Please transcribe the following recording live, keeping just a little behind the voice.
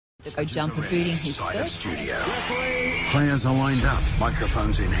Go jumper booting his Side of first. studio. Players are lined up,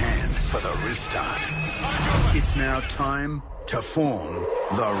 microphones in hand for the restart. It's now time to form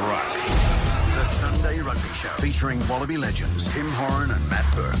the Ruck. The Sunday Rugby Show featuring Wallaby legends Tim Horan and Matt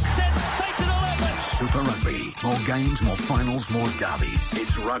Burke. Sensational effort. Super Rugby. More games, more finals, more derbies.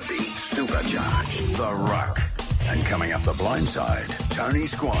 It's rugby supercharged. The Ruck. And coming up the blind side, Tony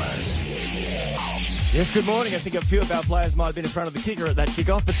Squires. Yes, good morning. I think a few of our players might have been in front of the kicker at that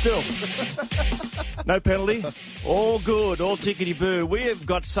kickoff, but still. No penalty. All good. All tickety-boo. We have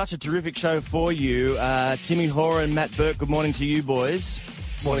got such a terrific show for you. Timmy Horan, Matt Burke, good morning to you boys.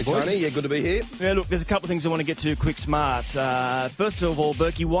 Morning, Tony. Yeah, good to be here. Yeah, look, there's a couple of things I want to get to quick smart. First of all,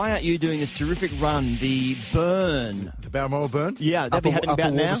 Berkey, why aren't you doing this terrific run, the burn? The Balmoral burn? Yeah, that'd be happening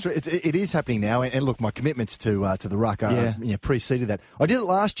about now. It is happening now, and look, my commitments to the Ruck preceded that. I did it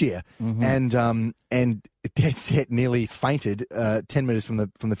last year, and dead set nearly fainted 10 metres from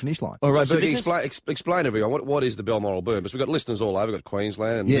the finish line. All right, so explain everyone, what is the Balmoral burn? Because we've got listeners all over, we've got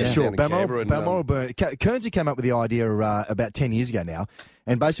Queensland and sure. Canberra. Balmoral burn. Kernsey came up with the idea about 10 years ago now,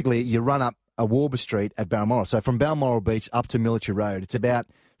 and basically you run up a Warber Street at Balmoral. So from Balmoral Beach up to Military Road, it's about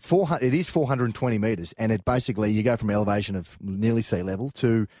 420 metres, and it basically, you go from elevation of nearly sea level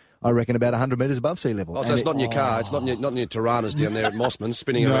to, I reckon, about 100 metres above sea level. Oh, so it's not in your car, it's not in your Tiranas down there at Mossman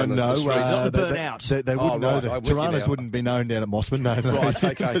spinning around the streets. Not the burnout. They wouldn't know that. Tiranas wouldn't be known down at Mossman. No. Right,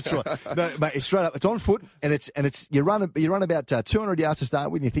 okay. That's right. No, mate, it's straight up. It's on foot, and it's you run about 200 yards to start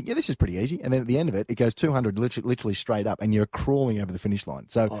with, and you think, yeah, this is pretty easy, and then at the end of it, it goes 200 literally straight up, and you're crawling over the finish line.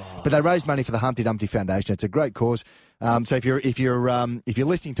 So, but they raised money for the Humpty Dumpty Foundation. It's a great cause. So if you're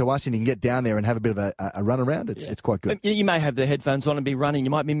listening to us and you can get down there and have a bit of a run around, it's quite good. You may have the headphones on and be running.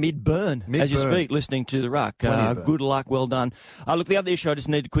 You might be mid-burn as you speak, listening to the Ruck. Good luck, well done. Look, the other issue I just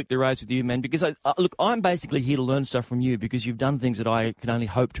need to quickly raise with you, man, because I'm basically here to learn stuff from you because you've done things that I can only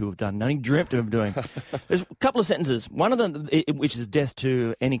hope to have done, only dreamt of doing. There's a couple of sentences. One of them, which is death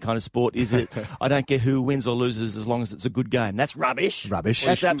to any kind of sport, is that I don't care who wins or loses as long as it's a good game. That's rubbish. Rubbish.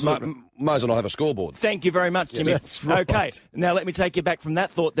 That's absolutely. Might as well not have a scoreboard. Thank you very much, Jimmy. That's right. Okay, now let me take you back from that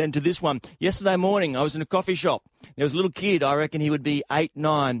thought then to this one. Yesterday morning, I was in a coffee shop. There was a little kid, I reckon he would be 8,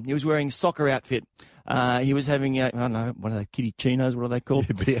 9. He was wearing a soccer outfit. He was having, I don't know, what are they, kitty chinos, what are they called?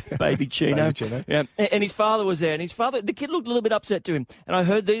 Baby chino. Baby chino. Yeah. And his father was there, and the kid looked a little bit upset to him. And I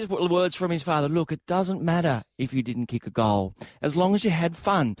heard these words from his father: look, it doesn't matter if you didn't kick a goal, as long as you had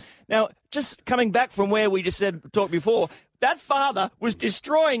fun. Now, just coming back from where we just talked before, that father was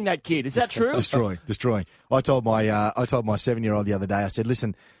destroying that kid. Is that true? Destroying. I told my 7-year-old the other day, I said,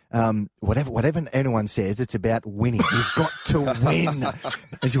 listen, whatever anyone says, it's about winning. You've got to win.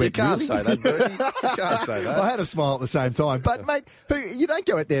 And she went, You can't really? say that, Bertie. You can't say that. I had a smile at the same time. But, mate, you don't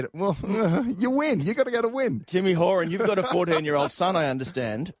go out there. Well, you win. You've got to go to win. Timmy Horan, you've got a 14-year-old son, I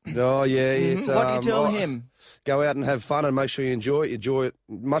understand. Oh, yeah. What do you tell him? Go out and have fun and make sure you enjoy it. Enjoy it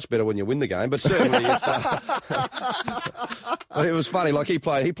much better when you win the game, but certainly it's... it was funny. Like he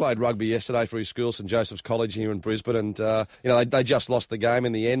played rugby yesterday for his school, St Joseph's College here in Brisbane, and they just lost the game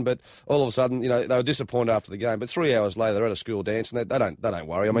in the end. But all of a sudden, they were disappointed after the game. But 3 hours later, they're at a school dance, and they don't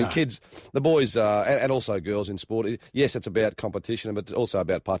worry. I mean, kids, the boys, and also girls in sport. Yes, it's about competition, but it's also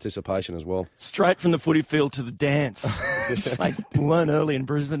about participation as well. Straight from the footy field to the dance. They learn early in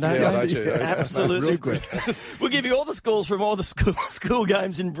Brisbane, don't they? Don't you? Absolutely. Real quick. We'll give you all the scores from all the school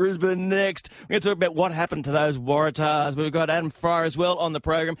games in Brisbane next. We're going to talk about what happened to those Waratahs. We've got Adam Freier as well on the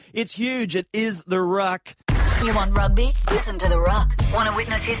program. It's huge. It is the Ruck. You want rugby? Listen to the Ruck. Want to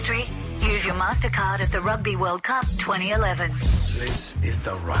witness history? Use your MasterCard at the Rugby World Cup 2011. This is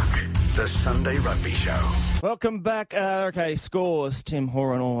the Ruck, the Sunday Rugby Show. Welcome back. Okay, scores. Tim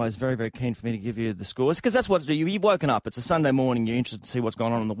Horan, always very, very keen for me to give you the scores, because that's what to do. You've woken up. It's a Sunday morning. You're interested to see what's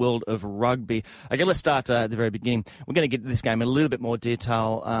going on in the world of rugby. Okay, let's start at the very beginning. We're going to get to this game in a little bit more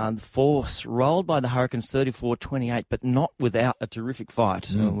detail. The Force rolled by the Hurricanes 34-28, but not without a terrific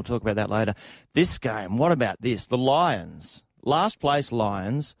fight. We'll talk about that later. This game, what about this? The Lions, last place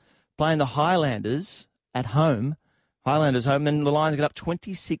Lions, playing the Highlanders at home. Highlanders home, and the Lions get up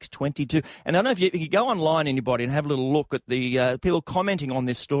 26-22. And I don't know if you go online, anybody, and have a little look at the people commenting on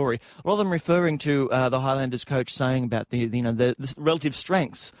this story. A lot of them referring to the Highlanders coach saying about the relative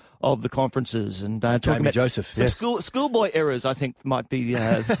strengths of the conferences and talking about Joseph, some schoolboy errors. I think might be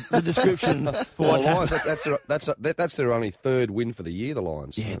the description for what Lions. That's their only third win for the year. The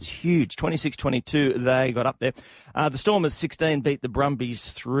Lions. Yeah, it's huge. 26-22. They got up there. The Stormers 16 beat the Brumbies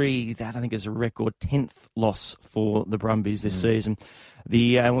 3. That I think is a record 10th loss for the Brumbies this season.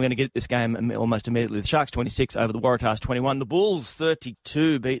 We're going to get this game almost immediately. The Sharks 26 over the Waratahs 21. The Bulls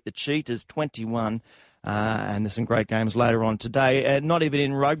 32 beat the Cheetahs 21. And there's some great games later on today. Not even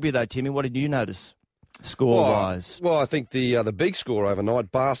in rugby, though, Timmy. What did you notice? Score-wise. Well, I think the big score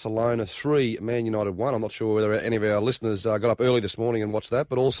overnight, Barcelona 3, Man United 1. I'm not sure whether any of our listeners got up early this morning and watched that,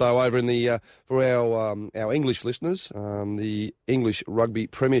 but also over in the for our English listeners, the English Rugby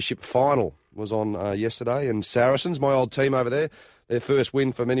Premiership Final was on yesterday, and Saracens, my old team over there, their first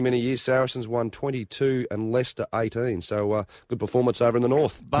win for many, many years. Saracens won 22 and Leicester 18. So good performance over in the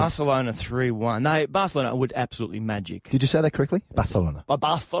north. Barcelona 3-1. Barcelona would absolutely magic. Did you say that correctly? Barcelona.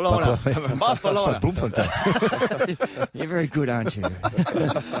 Barcelona. Bloemfontein. You're very good, aren't you?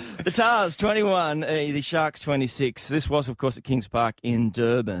 The Tars 21, the Sharks 26. This was, of course, at Kings Park in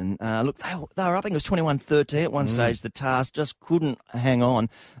Durban. Look, they were up. I think it was 21-13 at one stage. The Tars just couldn't hang on.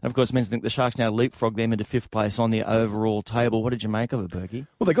 And, of course, means I think the Sharks now leapfrog them into 5th place on the overall table. What did you make of it, Berkey?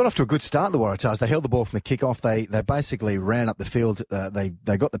 Well, they got off to a good start, the Waratahs. They held the ball from the kick-off. They basically ran up the field.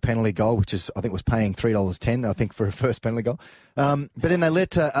 They got the penalty goal, which I think was paying $3.10, I think, for a first penalty goal. But then they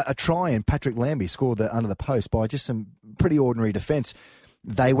let a try, and Patrick Lambie scored under the post by just some pretty ordinary defence.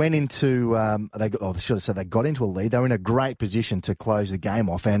 They went into they got into a lead. They were in a great position to close the game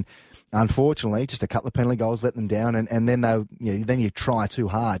off, and unfortunately, just a couple of penalty goals let them down, and then then you try too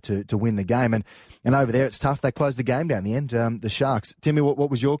hard to win the game, and over there it's tough. They closed the game down in the end. The Sharks. Timmy,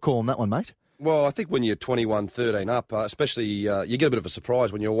 what was your call on that one, mate? Well, I think when you're 21-13 up, especially you get a bit of a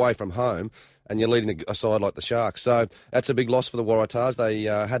surprise when you're away from home and you're leading a side like the Sharks. So that's a big loss for the Waratahs. They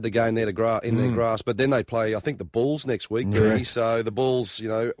had the game there in their grasp, but then they play, I think, the Bulls next week. Really. So the Bulls,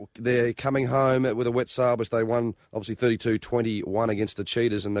 they're coming home with a wet Sabres. They won, obviously, 32-21 against the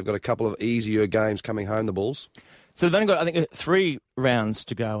Cheetahs, and they've got a couple of easier games coming home, the Bulls. So they've only got, I think, 3 rounds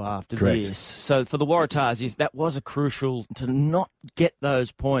to go after this. So for the Waratahs, that was a crucial to not get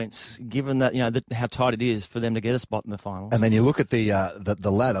those points, given that how tight it is for them to get a spot in the finals. And then you look at the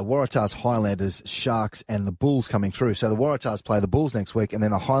ladder: Waratahs, Highlanders, Sharks, and the Bulls coming through. So the Waratahs play the Bulls next week, and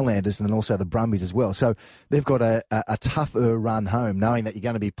then the Highlanders, and then also the Brumbies as well. So they've got a tougher run home, knowing that you're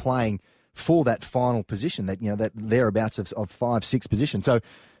going to be playing for that final position, that thereabouts of 5-6 position. So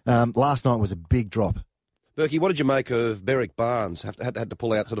last night was a big drop. Berkey, what did you make of Berwick Barnes? Had to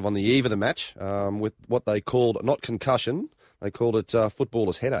pull out sort of on the eve of the match with what they called, not concussion, they called it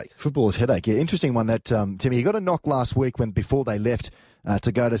footballer's headache. Footballer's headache, yeah. Interesting one that, Timmy, he got a knock last week before they left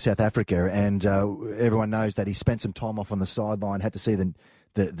to go to South Africa, and everyone knows that he spent some time off on the sideline, had to see the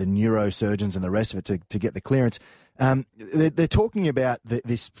neurosurgeons and the rest of it to get the clearance. They're talking about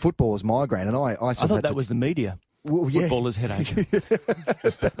this footballer's migraine, and I thought that was the media. Well, yeah. Footballer's headache.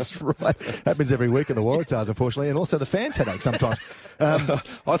 That's right. Happens every week at the Waratahs, unfortunately, and also the fans' headache sometimes. I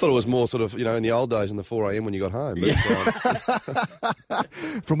thought it was more sort of, in the old days in the 4 a.m. when you got home. But,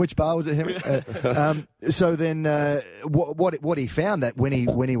 From which bar was it, Henry? So then what he found that when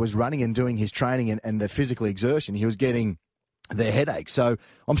he was running and doing his training and the physical exertion, he was getting their headache. So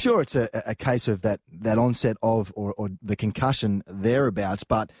I'm sure it's a case of that onset of or the concussion thereabouts,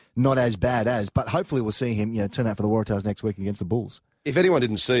 but not as bad as. But hopefully we'll see him turn out for the Waratahs next week against the Bulls. If anyone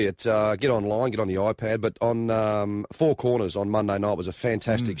didn't see it, get online, get on the iPad. But on Four Corners on Monday night was a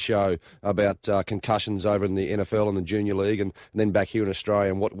fantastic show about concussions over in the NFL and the Junior League, and then back here in Australia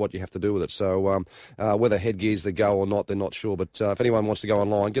and what you have to do with it. So whether headgear's the go or not, they're not sure. But if anyone wants to go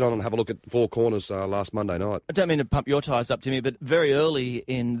online, get on and have a look at Four Corners last Monday night. I don't mean to pump your tyres up, Timmy, but very early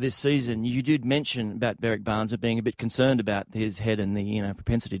in this season, you did mention about Berwick Barnes being a bit concerned about his head and the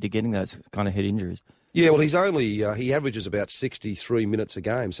propensity to getting those kind of head injuries. Yeah, well, he's only he averages about 63 minutes a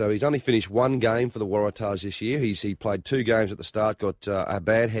game, so he's only finished 1 game for the Waratahs this year. He played 2 games at the start, got a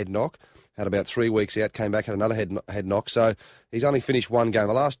bad head knock, had about 3 weeks out, came back, had another head knock. So he's only finished 1 game.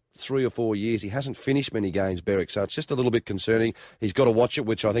 The last 3 or 4 years, he hasn't finished many games, Berwick. So it's just a little bit concerning. He's got to watch it,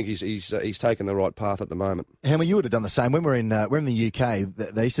 which I think he's taken the right path at the moment. Hammer, you would have done the same. When we're in the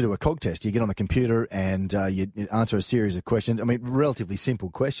UK, they used to do a cog test. You get on the computer and you answer a series of questions. I mean, relatively simple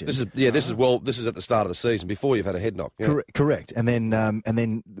questions. This is at the start of the season, before you've had a head knock. Yeah. Correct. And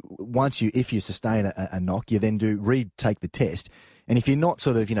then once if you sustain a knock, you then retake the test. And if you're not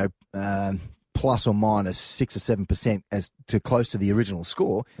sort of, plus or minus 6 or 7% as to close to the original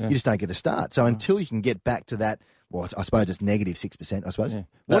score, you just don't get a start. So until you can get back to that, well, I suppose it's negative 6%, I suppose. Yeah.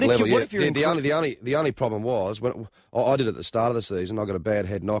 What if you're the only problem was when I did it at the start of the season, I got a bad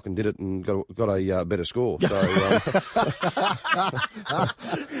head knock and did it and got a better score. So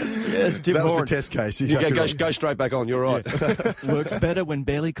yes, Tim that was the test case. Go straight back on. You're right. Yeah. Works better when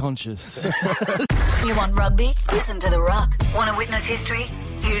barely conscious. You want rugby? Listen to The Ruck. Want to witness history?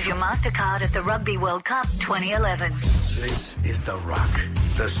 Use your MasterCard at the Rugby World Cup 2011. This is The Ruck,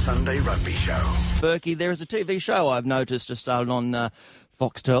 the Sunday Rugby Show. Berkey, there is a TV show I've noticed just started on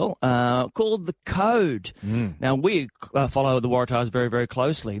Foxtel, called The Code. Now, we follow the Waratahs very, very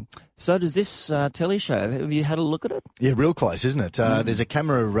closely. So does this telly show. Have you had a look at it? Yeah, real close, isn't it? There's a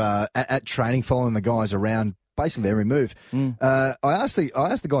camera at training following the guys around basically every move. I asked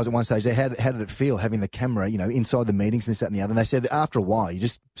the guys at one stage, how did it feel having the camera, inside the meetings and this, that and the other? And they said that after a while, you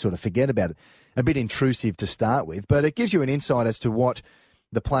just sort of forget about it. A bit intrusive to start with, but it gives you an insight as to what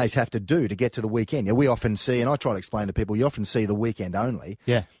the players have to do to get to the weekend. We often see, and I try to explain to people, you often see the weekend only.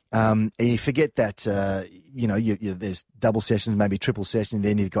 Yeah. And you forget that, there's double sessions, maybe triple session,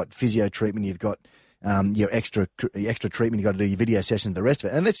 then you've got physio treatment, you've got your extra treatment, you've got to do your video session, the rest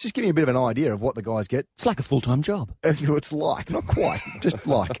of it. And let's just give you a bit of an idea of what the guys get. It's like a full-time job. It's like, not quite, just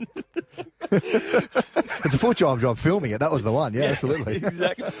like. It's a full-time job filming it. That was the one, yeah, absolutely.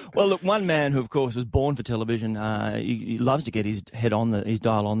 Exactly. Well, look, one man who, of course, was born for television, he loves to get his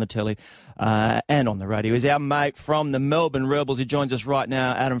dial on the telly and on the radio. He's our mate from the Melbourne Rebels. He joins us right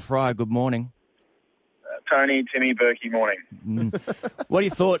now. Adam Freier, good morning. Tony, Timmy, Berkey, morning. What are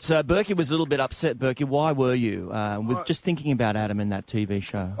your thoughts? Berkey was a little bit upset. Berkey, why were you? With just thinking about Adam in that TV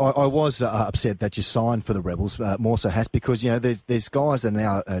show. I was upset that you signed for the Rebels, more so Has, because, there's guys that are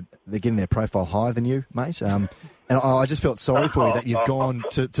now, they're getting their profile higher than you, mate. And I just felt sorry for you that you've gone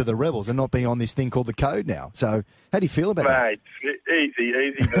to the Rebels and not being on this thing called The Code now. So how do you feel about that? Mate, easy,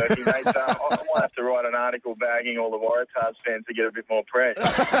 Berkey, mate. I might have to write an article bagging all the Waratahs fans to get a bit more press.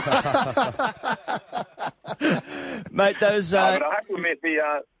 Mate, those... but I have to admit,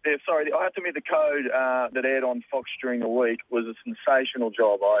 I have to admit the Code that aired on Fox during the week was a sensational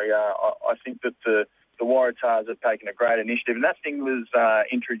job. I think that the Waratahs have taken a great initiative, and that thing was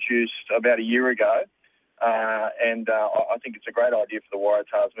introduced about a year ago. And I think it's a great idea for the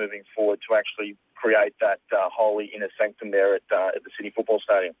Waratahs moving forward to actually create that holy inner sanctum there at the City Football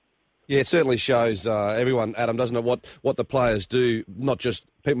Stadium. Yeah, it certainly shows everyone, Adam, doesn't it, what the players do. Not just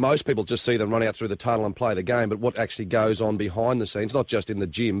most people just see them run out through the tunnel and play the game, but what actually goes on behind the scenes, not just in the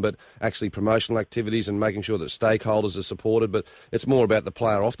gym, but actually promotional activities and making sure that stakeholders are supported. But it's more about the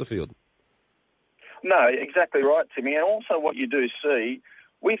player off the field. No, exactly right, Timmy. And also what you do see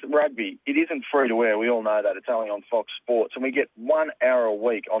with rugby, it isn't free to air. We all know that. It's only on Fox Sports. And we get 1 hour a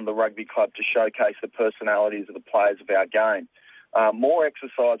week on the rugby club to showcase the personalities of the players of our game. More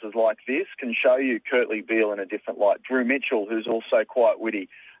exercises like this can show you Kurtley Beale in a different light. Drew Mitchell, who's also quite witty.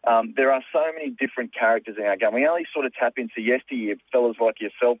 There are so many different characters in our game. We only sort of tap into yesteryear, fellas like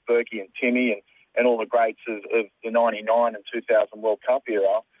yourself, Berkey and Timmy, and all the greats of the 99 and 2000 World Cup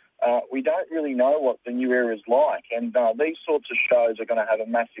era. We don't really know what the new era is like, and these sorts of shows are going to have a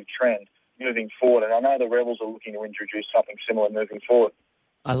massive trend moving forward, and I know the Rebels are looking to introduce something similar moving forward.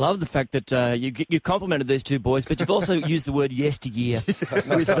 I love the fact that you complimented these two boys, but you've also used the word yesteryear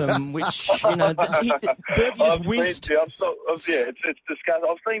with them, which, Berkey just winced. It's disgusting.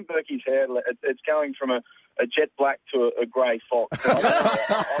 I've seen Berkey's hair. It's going from a jet black to a grey fox.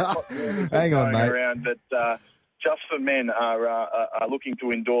 Hang on, mate. Around that, Just for Men are looking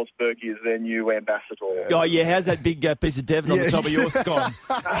to endorse Berkey as their new ambassador. Oh, yeah, how's that big piece of Devon on the top of your scone?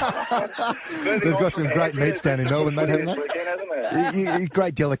 They've got some great meats down in Melbourne, mate, haven't they?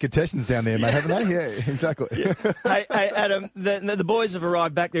 Great delicatessens down there, mate, haven't they? Yeah, exactly. Yeah. Hey, Adam, the boys have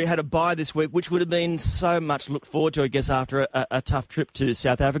arrived back there. You had a bye this week, which would have been so much looked forward to, I guess, after a tough trip to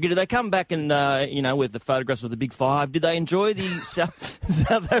South Africa. Did they come back and, with the photographs of the Big Five, did they enjoy the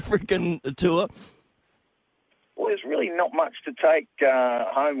South African tour? Well, there's really not much to take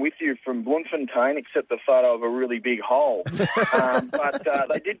home with you from Bloemfontein except the photo of a really big hole. But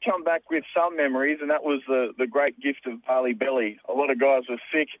they did come back with some memories, and that was the great gift of Bali Belly. A lot of guys were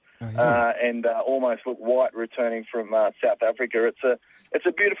sick and almost looked white returning from South Africa. It's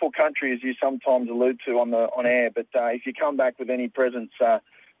a beautiful country, as you sometimes allude to on air, but if you come back with any presents,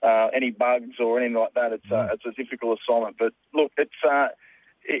 any bugs or anything like that, it's a difficult assignment. But look,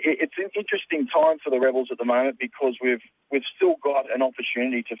 it's an interesting time for the Rebels at the moment because we've still got an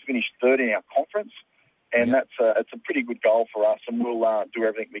opportunity to finish third in our conference, and it's a pretty good goal for us, and we'll do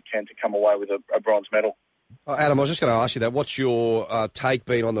everything we can to come away with a bronze medal. Adam, I was just going to ask you that. What's your take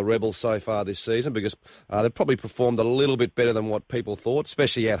been on the Rebels so far this season? Because they've probably performed a little bit better than what people thought,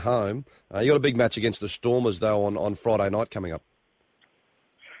 especially at home. You got a big match against the Stormers, though, on Friday night coming up.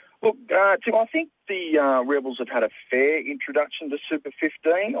 Look, Tim, I think the Rebels have had a fair introduction to Super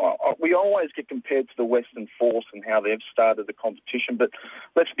 15. We always get compared to the Western Force and how they've started the competition, but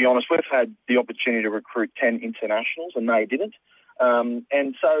let's be honest, we've had the opportunity to recruit 10 internationals and they didn't.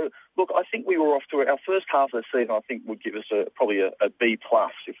 And so, look, I think we were off to our first half of the season, I think would give us probably a B+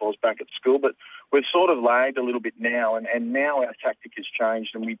 if I was back at school, but we've sort of lagged a little bit now, and now our tactic has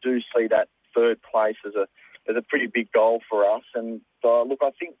changed, and we do see that third place as a pretty big goal for us. And look,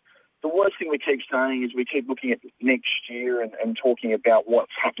 I think the worst thing we keep saying is we keep looking at next year and talking about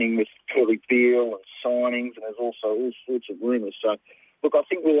what's happening with Curly Beale and signings, and there's also all sorts of rumours. So, look, I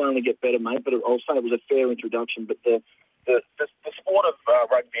think we'll only get better, mate, but I'll say it was a fair introduction. But the sport of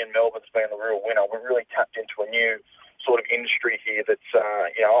rugby in Melbourne's been the real winner. We've really tapped into a new sort of industry here that's,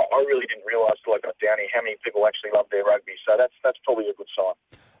 I really didn't realise till I got down here how many people actually love their rugby. So that's probably a good sign.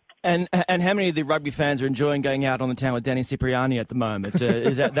 And how many of the rugby fans are enjoying going out on the town with Danny Cipriani at the moment?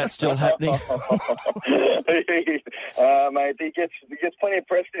 Is that still happening? Mate, he gets plenty of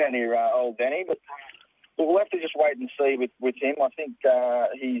press down here, old Danny. But we'll have to just wait and see with him. I think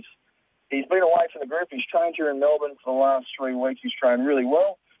he's been away from the group. He's trained here in Melbourne for the last 3 weeks. He's trained really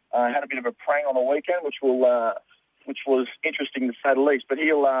well. Had a bit of a prang on the weekend, which was interesting to say the least. But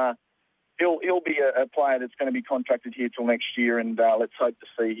he'll be a player that's going to be contracted here till next year, and let's hope to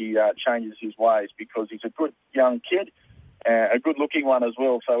see he changes his ways, because he's a good young kid, a good-looking one as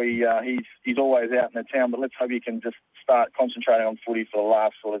well. So he's always out in the town. But let's hope he can just start concentrating on footy for the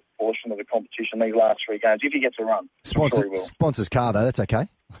last sort of portion of the competition, these last 3 games, if he gets a run. Sponsors car, though, that's okay.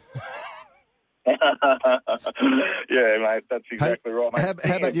 Yeah, mate, that's exactly right, mate.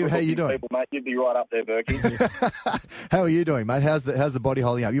 How about you? How are you doing? People, mate, you'd be right up there, Berkey. How are you doing, mate? How's the body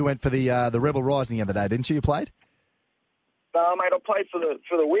holding up? You went for the Rebel Rising the other day, didn't you? You played? Mate, I played for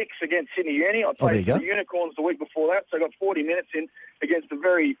the Wicks against Sydney Uni. I played for the Unicorns the week before that, so I got 40 minutes in against a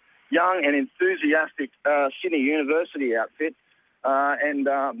very young and enthusiastic Sydney University outfit, and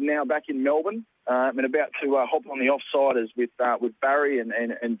now back in Melbourne. I'm about to hop on the offsiders with Barry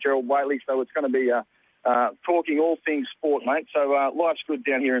and Gerald Whateley, so it's going to be talking all things sport, mate. So life's good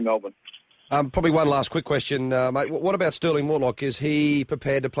down here in Melbourne. Probably one last quick question, mate. What about Sterling Mortlock? Is he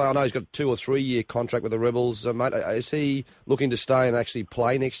prepared to play? I know he's got a 2 or 3 year contract with the Rebels, mate. Is he looking to stay and actually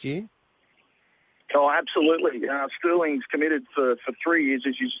play next year? Oh, absolutely. Sterling's committed for 3 years,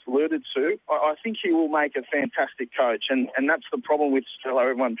 as you just alluded to. I think he will make a fantastic coach, and that's the problem with Sterling.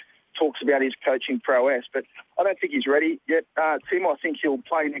 Everyone talks about his coaching prowess, but I don't think he's ready yet. Tim, I think he'll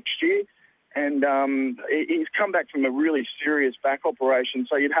play next year, and he's come back from a really serious back operation,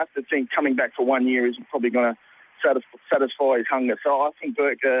 so you'd have to think coming back for 1 year is probably going to satisfy his hunger. So I think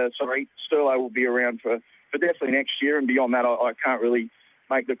Sterlo will be around for definitely next year, and beyond that I can't really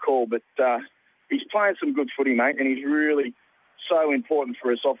make the call, but he's playing some good footy, mate, and he's really so important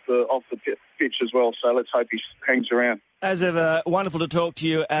for us off the pitch as well, so let's hope he hangs around. As ever, wonderful to talk to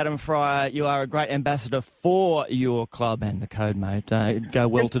you, Adam Freier. You are a great ambassador for your club and the code, mate. Go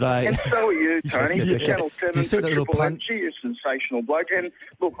well today. And so are you, Tony. Channel 7 for Triple M. You're a sensational bloke. And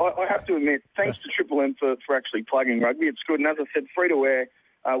look, I have to admit, thanks to Triple M for actually plugging rugby. It's good. And as I said, free to air,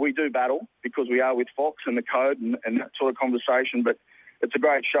 we do battle because we are with Fox and the code and that sort of conversation. But it's a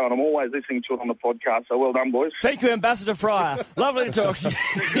great show, and I'm always listening to it on the podcast, so well done, boys. Thank you, Ambassador Freier. Lovely to talk to you.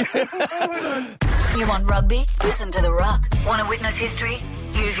 You want rugby? Listen to The Ruck. Want to witness history?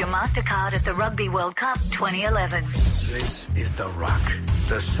 Use your MasterCard at the Rugby World Cup 2011. This is The Ruck,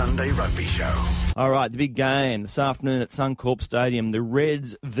 the Sunday Rugby Show. All right, the big game this afternoon at Suncorp Stadium, the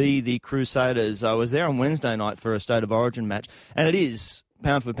Reds v the Crusaders. I was there on Wednesday night for a State of Origin match, and it is,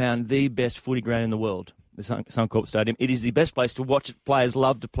 pound for pound, the best footy ground in the world. The Suncorp Stadium. It is the best place to watch it. Players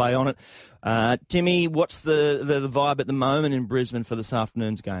love to play on it. Timmy, what's the vibe at the moment in Brisbane for this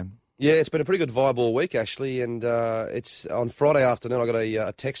afternoon's game? Yeah, it's been a pretty good vibe all week, actually, and it's on Friday afternoon. I got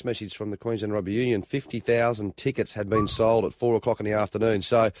a text message from the Queensland Rugby Union. 50,000 tickets had been sold at 4 o'clock in the afternoon,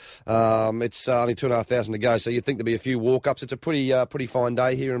 so it's only 2,500 to go. So you'd think there'd be a few walk-ups. It's a pretty fine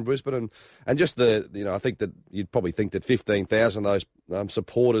day here in Brisbane, and just I think that you'd probably think that 15,000 of those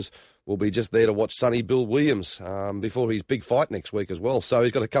supporters will be just there to watch Sonny Bill Williams before his big fight next week as well. So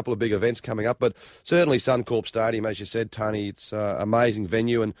he's got a couple of big events coming up, but certainly Suncorp Stadium, as you said, Tony, it's an amazing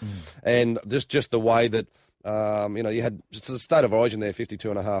venue, and just the way that you had the State of Origin there,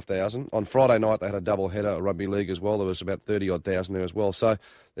 52,500. On Friday night they had a double header of rugby league as well. There was about 30-odd thousand there as well. So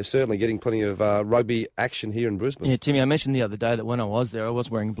they're certainly getting plenty of rugby action here in Brisbane. Yeah, Timmy, I mentioned the other day that when I was there, I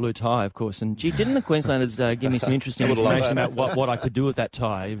was wearing a blue tie, of course. And gee, didn't the Queenslanders give me some interesting information about what I could do with that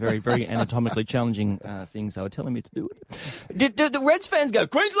tie? Very, very anatomically challenging things they were telling me to do with it. Did the Reds fans go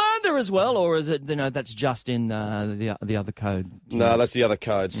Queenslander as well, or is it that's just in the other code? No, that's the other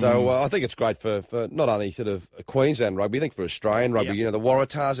code. So I think it's great for not only sort of Queensland rugby, I think for Australian rugby. Yep. The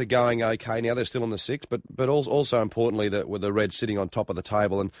Waratahs are going okay now. They're still in the six, but also importantly that with the Reds sitting on top of the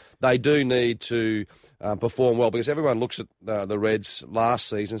table, and they do need to perform well, because everyone looks at the Reds last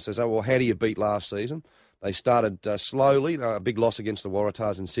season and says, oh, well, how do you beat last season? They started slowly, a big loss against the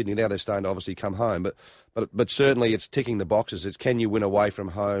Waratahs in Sydney. Now they're starting to obviously come home, but certainly it's ticking the boxes. It's can you win away from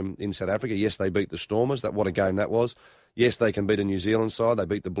home in South Africa? Yes, they beat the Stormers. What a game that was. Yes, they can beat a New Zealand side. They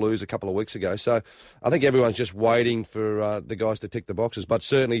beat the Blues a couple of weeks ago. So I think everyone's just waiting for the guys to tick the boxes. But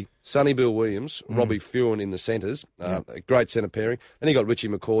certainly Sonny Bill Williams, Robbie Fewin in the centres, a great centre pairing. And you got Richie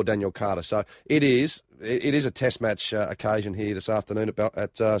McCaw, Daniel Carter. So it is a test match occasion here this afternoon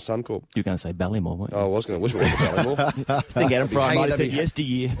at Suncorp. You were going to say Ballymore, weren't you? Oh, I was going to wish it was Ballymore. I think Adam Freier might have said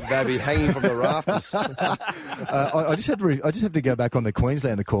yesteryear. They'd be hanging from the rafters. I just have to go back on the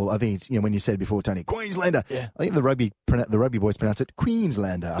Queenslander call. I think when you said before, Tony, Queenslander. Yeah. I think the rugby boys pronounce it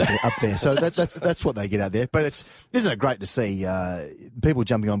Queenslander up there. So that's what they get out there. But isn't it great to see people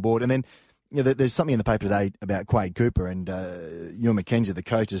jumping on board? And then there's something in the paper today about Quade Cooper, and Ewan McKenzie, the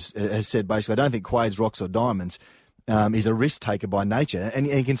coach, has said basically, I don't think Quade's rocks or diamonds. He's a risk taker by nature, and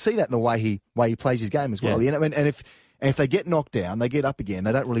you can see that in the way he plays his game as well. Yeah. And if they get knocked down, they get up again.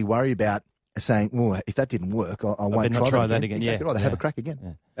 They don't really worry about saying, well, if that didn't work, I won't try that again. Exactly right. They have a crack again.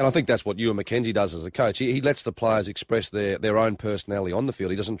 Yeah. And I think that's what Ewan McKenzie does as a coach. He lets the players express their own personality on the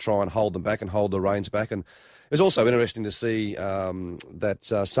field. He doesn't try and hold them back and hold the reins back. And it's also interesting to see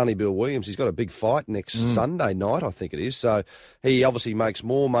that Sonny Bill Williams, he's got a big fight next Sunday night, I think it is. So he obviously makes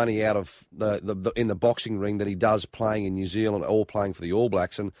more money out of in the boxing ring than he does playing in New Zealand or playing for the All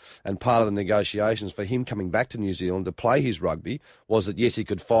Blacks. And part of the negotiations for him coming back to New Zealand to play his rugby was that, yes, he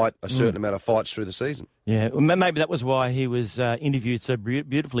could fight a certain amount of fights through the season. Yeah, well, maybe that was why he was interviewed so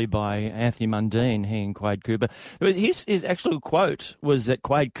beautifully by Anthony Mundine, he and Quade Cooper. His actual quote was that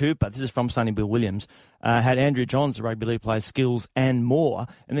Quade Cooper, this is from Sonny Bill Williams, had Andrew Johns, the rugby league player, skills and more.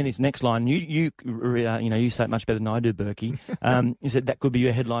 And then his next line, you say it much better than I do, Berkey. He said that could be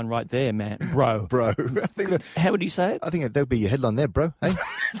your headline right there, man, bro. How would you say it? I think that would be your headline there, bro. Hey?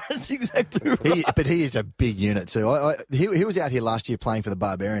 That's exactly right. But he is a big unit too. He was out here last year playing for the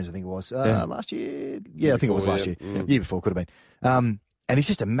Barbarians, I think it was. Last year? Yeah, I think it was last year. Year before, could have been. And he's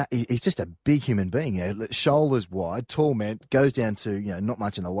just a big human being. Shoulders wide, tall man, goes down to not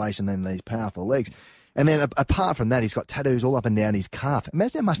much in the waist, and then these powerful legs. And then apart from that, he's got tattoos all up and down his calf.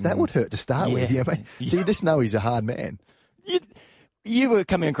 Imagine how much that would hurt to start with. So you just know he's a hard man. You were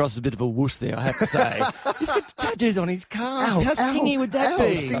coming across as a bit of a wuss there, I have to say. He's got tattoos on his calf. How stingy would that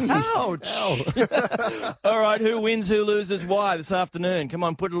be? Ouch. All right, who wins, who loses, why this afternoon? Come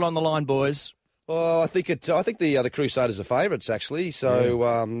on, put it on the line, boys. Oh, I think the Crusaders are favourites actually.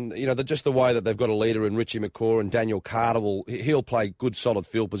 So just the way that they've got a leader in Richie McCaw and Daniel Carter he'll play good solid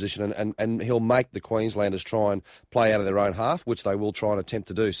field position and he'll make the Queenslanders try and play out of their own half, which they will try and attempt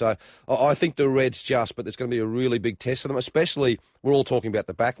to do. So I think the Reds but it's going to be a really big test for them, especially. We're all talking about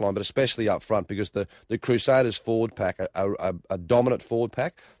the back line, but especially up front because the Crusaders forward pack are a dominant forward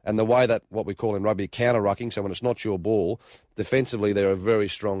pack, and the way that what we call in rugby counter-rucking, so when it's not your ball, defensively they're a very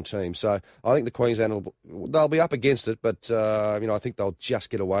strong team. So I think the Queensland, they'll be up against it, but I think they'll just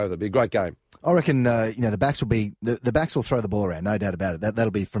get away with it. It'll be a great game. I reckon the backs will be the backs will throw the ball around, no doubt about it.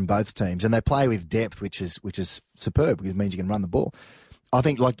 That'll be from both teams, and they play with depth, which is superb because it means you can run the ball. I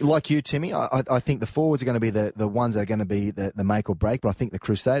think, like you, Timmy, I think the forwards are going to be the ones that are going to be the make or break, but I think the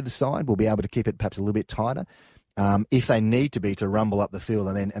Crusaders side will be able to keep it perhaps a little bit tighter if they need to rumble up the field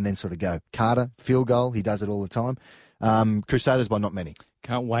and then sort of go. Carter, field goal, he does it all the time. Crusaders by not many.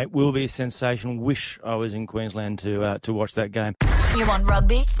 Can't wait. Will be a sensation. Wish I was in Queensland to watch that game. You want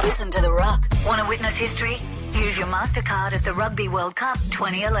rugby? Listen to The Ruck. Want to witness history? Use your MasterCard at the Rugby World Cup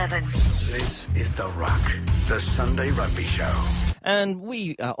 2011. This is The Ruck, the Sunday Rugby Show. And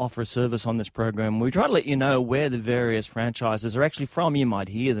we offer a service on this program. We try to let you know where the various franchises are actually from. You might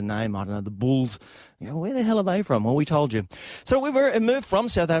hear the name, I don't know, the Bulls. Where the hell are they from? Well, we told you. So we've moved from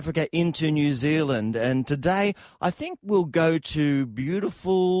South Africa into New Zealand. And today, I think we'll go to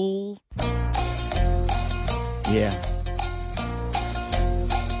beautiful...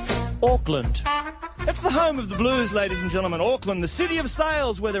 Auckland. It's the home of the Blues, ladies and gentlemen. Auckland, the city of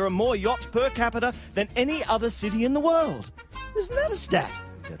sails, where there are more yachts per capita than any other city in the world. Isn't that a stat?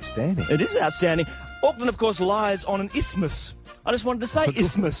 It's outstanding. It is outstanding. Auckland, of course, lies on an isthmus. I just wanted to say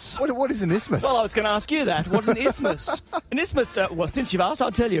isthmus. What is an isthmus? Well, I was going to ask you that. What's an isthmus? An isthmus, since you've asked,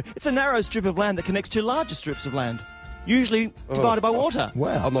 I'll tell you. It's a narrow strip of land that connects two larger strips of land, usually divided by water.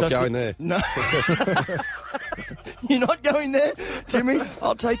 Wow. I'm not going there. No. You're not going there, Jimmy?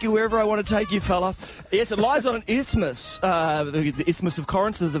 I'll take you wherever I want to take you, fella. Yes, it lies on an isthmus. The Isthmus of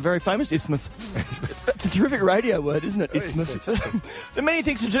Corinth is the very famous isthmus. It's a terrific radio word, isn't it? Isthmus. There are many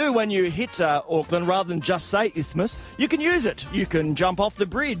things to do when you hit Auckland. Rather than just say isthmus, you can use it. You can jump off the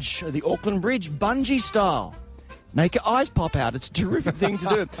bridge, the Auckland Bridge, bungee style. Make your eyes pop out. It's a terrific thing to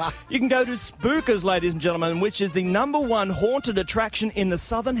do. You can go to Spookers, ladies and gentlemen, which is the #1 haunted attraction in the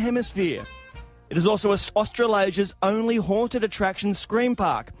Southern Hemisphere. It is also Australasia's only haunted attraction scream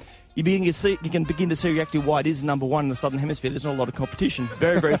park. You can begin to see exactly why it is #1 in the Southern Hemisphere. There's not a lot of competition.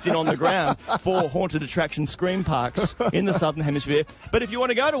 Very, very thin on the ground for haunted attraction scream parks in the Southern Hemisphere. But if you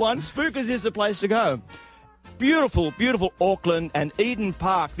want to go to one, Spookers is the place to go. Beautiful, beautiful Auckland and Eden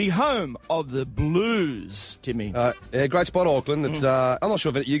Park, the home of the Blues, Timmy. Yeah, great spot, Auckland. It's, I'm not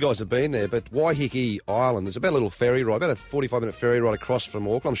sure if you guys have been there, but Waiheke Island, it's about a little ferry ride, about a 45-minute ferry ride across from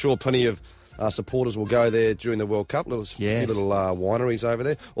Auckland. I'm sure plenty of supporters will go there during the World Cup. There's a few little wineries over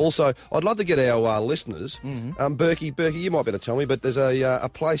there. Also, I'd love to get our listeners, Berkey, you might be able to tell me, but there's a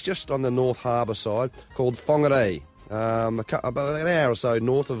place just on the North Harbour side called Whangarei. About an hour or so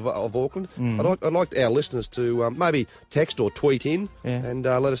north of Auckland. I'd like our listeners to maybe text or tweet in and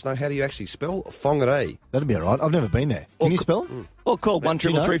let us know how do you actually spell Whangarei. That'd be all right. I've never been there. Can you spell it? Or call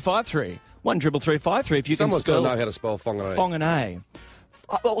 133353. 133353 if you Someone's can spell. got to know how to spell Whangarei. Whangarei.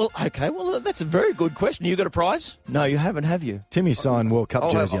 Well, that's a very good question. You got a prize? No, you haven't, have you? Timmy signed World Cup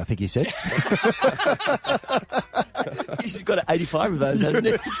jersey, I think he said. He's got 85 of those, hasn't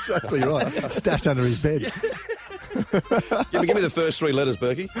he? Exactly right. Stashed under his bed. Give me the first 3 letters,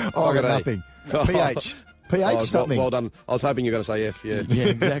 Berkey. I got nothing. PH. PH something. Well done. I was hoping you were going to say F, yeah. Yeah,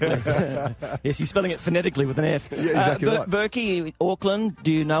 exactly. Yes, he's spelling it phonetically with an F. Yeah, exactly right. Berkey, Auckland,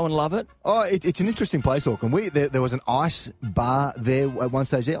 do you know and love it? Oh, it's an interesting place, Auckland. There was an ice bar there at one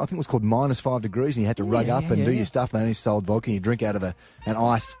stage there. I think it was called -5 degrees, and you had to rug up and do your stuff. And they only sold vodka, and you drink out of an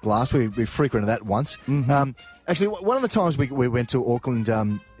ice glass. We frequented that once. Actually, one of the times we went to Auckland,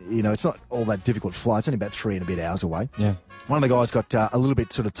 it's not all that difficult flight. It's only about 3 and a bit hours away. Yeah. One of the guys got a little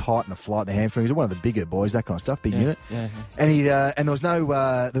bit sort of tight in the flight, the hamstrings. One of the bigger boys, that kind of stuff, big unit. Yeah. And there was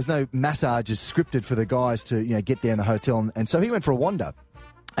no massages scripted for the guys to get there in the hotel, and so he went for a wander.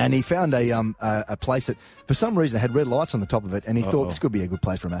 And he found a place that, for some reason, had red lights on the top of it, and he thought this could be a good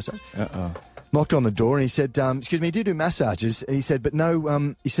place for a massage. Knocked on the door, and he said, "Excuse me, do you do massages?" And he said, "But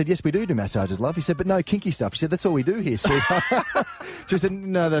no." He said, "Yes, we do massages, love." He said, "But no kinky stuff." He said, "That's all we do here, sweetheart." She said,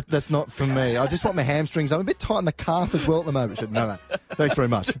 "No, that's not for me. I just want my hamstrings. I'm a bit tight in the calf as well at the moment." She said, "No, thanks very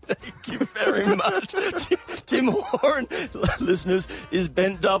much." Thank you very much. Tim Horan, listeners, is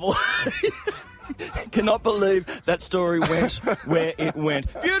bent double. Cannot believe that story went where it went.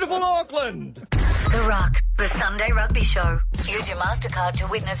 Beautiful Auckland! The Ruck, the Sunday Rugby Show. Use your MasterCard to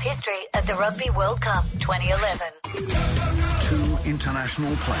witness history at the Rugby World Cup 2011. 2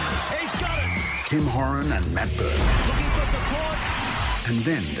 international players. He's got it. Tim Horan and Matt Burke. Looking for support. And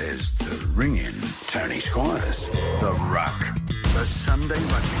then there's the ring-in, Tony Squires. The Ruck, the Sunday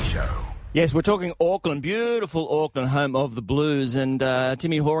Rugby Show. Yes, we're talking Auckland, beautiful Auckland, home of the Blues. And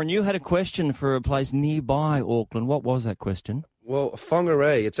Timmy Horan, you had a question for a place nearby Auckland. What was that question? Well,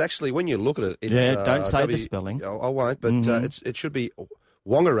 Whangarei, it's actually, when you look at it... don't say the spelling. I won't, but it should be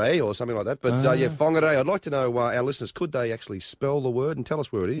Whangarei or something like that. But, Whangarei, I'd like to know, our listeners, could they actually spell the word and tell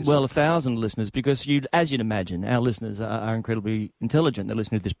us where it is? Well, 1,000 listeners, because as you'd imagine, our listeners are incredibly intelligent. They're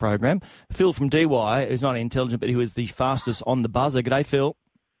listening to this program. Phil from DY is not intelligent, but he was the fastest on the buzzer. G'day, Phil.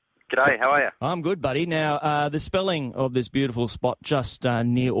 G'day, how are you? I'm good, buddy. Now, the spelling of this beautiful spot just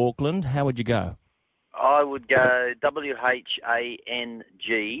near Auckland, how would you go? I would go WHANGAREI.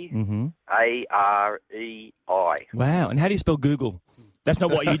 Wow, and how do you spell Google? That's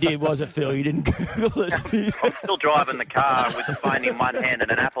not what you did, was it, Phil? You didn't Google it. I'm still driving the car with the phone in one hand and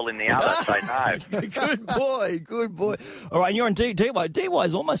an apple in the other, so no. Good boy. All right, and you're on DY. DY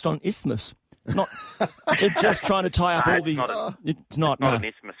is almost on Isthmus. Not just trying to tie up all the... It's not an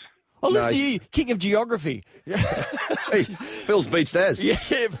isthmus. Oh, listen to you, king of geography. Hey, Phil's beat Daz. Yeah,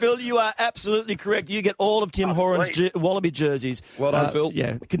 Phil, you are absolutely correct. You get all of Tim Horan's Wallaby jerseys. Well done, Phil.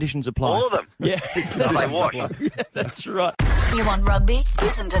 Yeah, conditions apply. All of them? Yeah. Are they washed? Yeah, that's right. You want rugby?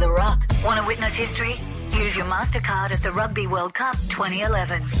 Listen to The Ruck. Want to witness history? Use your MasterCard at the Rugby World Cup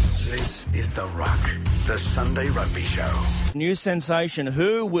 2011. This is The Ruck, the Sunday Rugby Show. New sensation.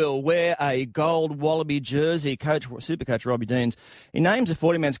 Who will wear a gold Wallaby jersey? Supercoach Robbie Deans. He names a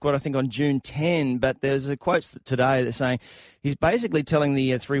 40-man squad, I think, on June 10, but there's a quote today that's saying he's basically telling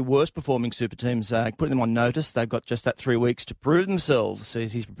the 3 worst-performing super teams, putting them on notice. They've got just that 3 weeks to prove themselves. So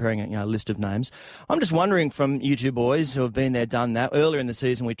he's preparing a list of names. I'm just wondering from you two boys who have been there, done that. Earlier in the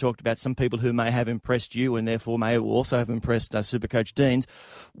season, we talked about some people who may have impressed you and therefore may also have impressed Supercoach Deans.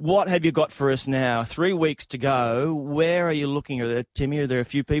 What have you got for us now? 3 weeks to go. Where are you looking? Timmy, are there a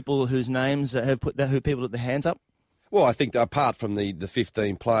few people whose names have who people put their hands up? Well, I think apart from the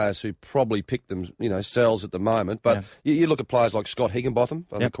 15 players who probably pick themselves at the moment, but you look at players like Scott Higginbotham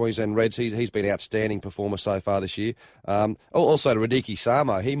of the Queensland Reds. He's been an outstanding performer so far this year. Also, Radiki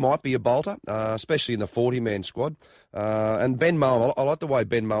Samo, he might be a bolter, especially in the 40-man squad. And Ben Mowen, I like the way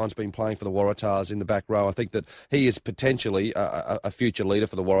Ben Mowen's been playing for the Waratahs in the back row. I think that he is potentially a future leader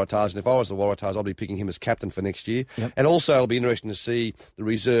for the Waratahs. And if I was the Waratahs, I'd be picking him as captain for next year. Yep. And also, it'll be interesting to see the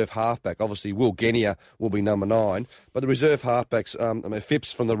reserve halfback. Obviously, Will Genia will be number 9. But the reserve halfbacks,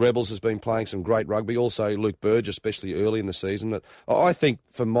 Phipps from the Rebels has been playing some great rugby. Also, Luke Burgess, especially early in the season. But I think,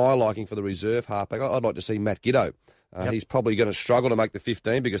 for my liking for the reserve halfback, I'd like to see Matt Giddo. He's probably going to struggle to make the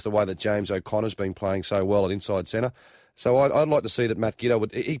 15 because the way that James O'Connor's been playing so well at inside centre. So I'd like to see that Matt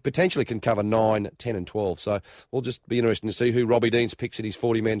Giddo he potentially can cover 9, 10 and 12. So we'll just be interested to see who Robbie Deans picks in his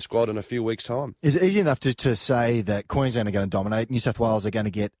 40-man squad in a few weeks' time. Is it easy enough to say that Queensland are going to dominate, New South Wales are going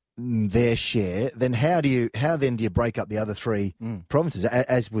to get their share? Then how do you break up the other 3 provinces,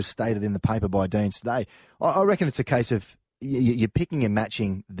 as was stated in the paper by Deans today? I reckon it's a case of you're picking and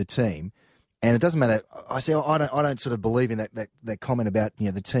matching the team. And it doesn't matter. I don't sort of believe in that comment about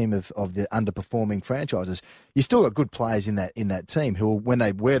the team of the underperforming franchises. You still got good players in that team who, when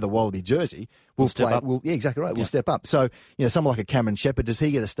they wear the Wallaby jersey, will step up. Exactly right. Will step up. So someone like a Cameron Shepherd, does he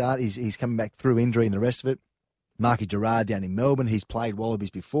get a start? He's coming back through injury and the rest of it. Marky Gerard down in Melbourne, he's played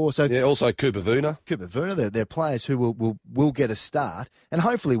Wallabies before. So also Cooper Vuna. They're players who will get a start, and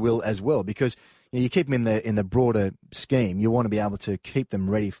hopefully will as well, because you keep them in the broader scheme. You want to be able to keep them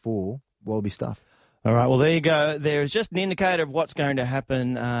ready for Wallaby stuff. All right, well, there you go. There's just an indicator of what's going to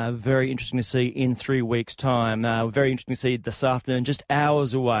happen. Very interesting to see in 3 weeks' time. Very interesting to see this afternoon, just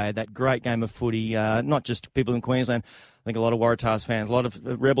hours away, that great game of footy. Not just people in Queensland. I think a lot of Waratahs fans, a lot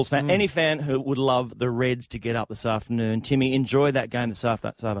of Rebels fans, any fan who would love the Reds to get up this afternoon. Timmy, enjoy that game this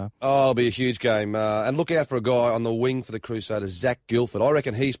afternoon. Oh, it'll be a huge game. And look out for a guy on the wing for the Crusaders, Zach Guilford. I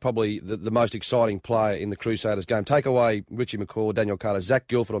reckon he's probably the most exciting player in the Crusaders game. Take away Richie McCaw, Daniel Carter. Zach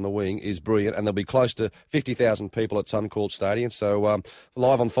Guilford on the wing is brilliant, and there'll be close to 50,000 people at Suncorp Stadium. So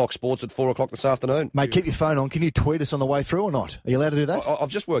live on Fox Sports at 4 o'clock this afternoon. Mate, keep your phone on. Can you tweet us on the way through or not? Are you allowed to do that? I've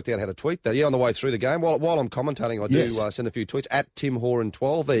just worked out how to tweet that. Yeah, on the way through the game. While I'm commentating, I do send a few tweets at Tim Horan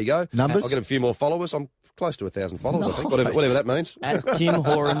 12. There you go. Numbers? I'll get a few more followers. I'm close to 1,000 followers, I think. Whatever that means. At Tim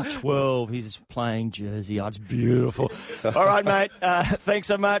Horan 12. He's playing jersey. Oh, it's beautiful. All right, mate. Thanks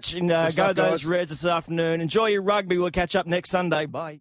so much. And go those Reds this afternoon. Enjoy your rugby. We'll catch up next Sunday. Bye.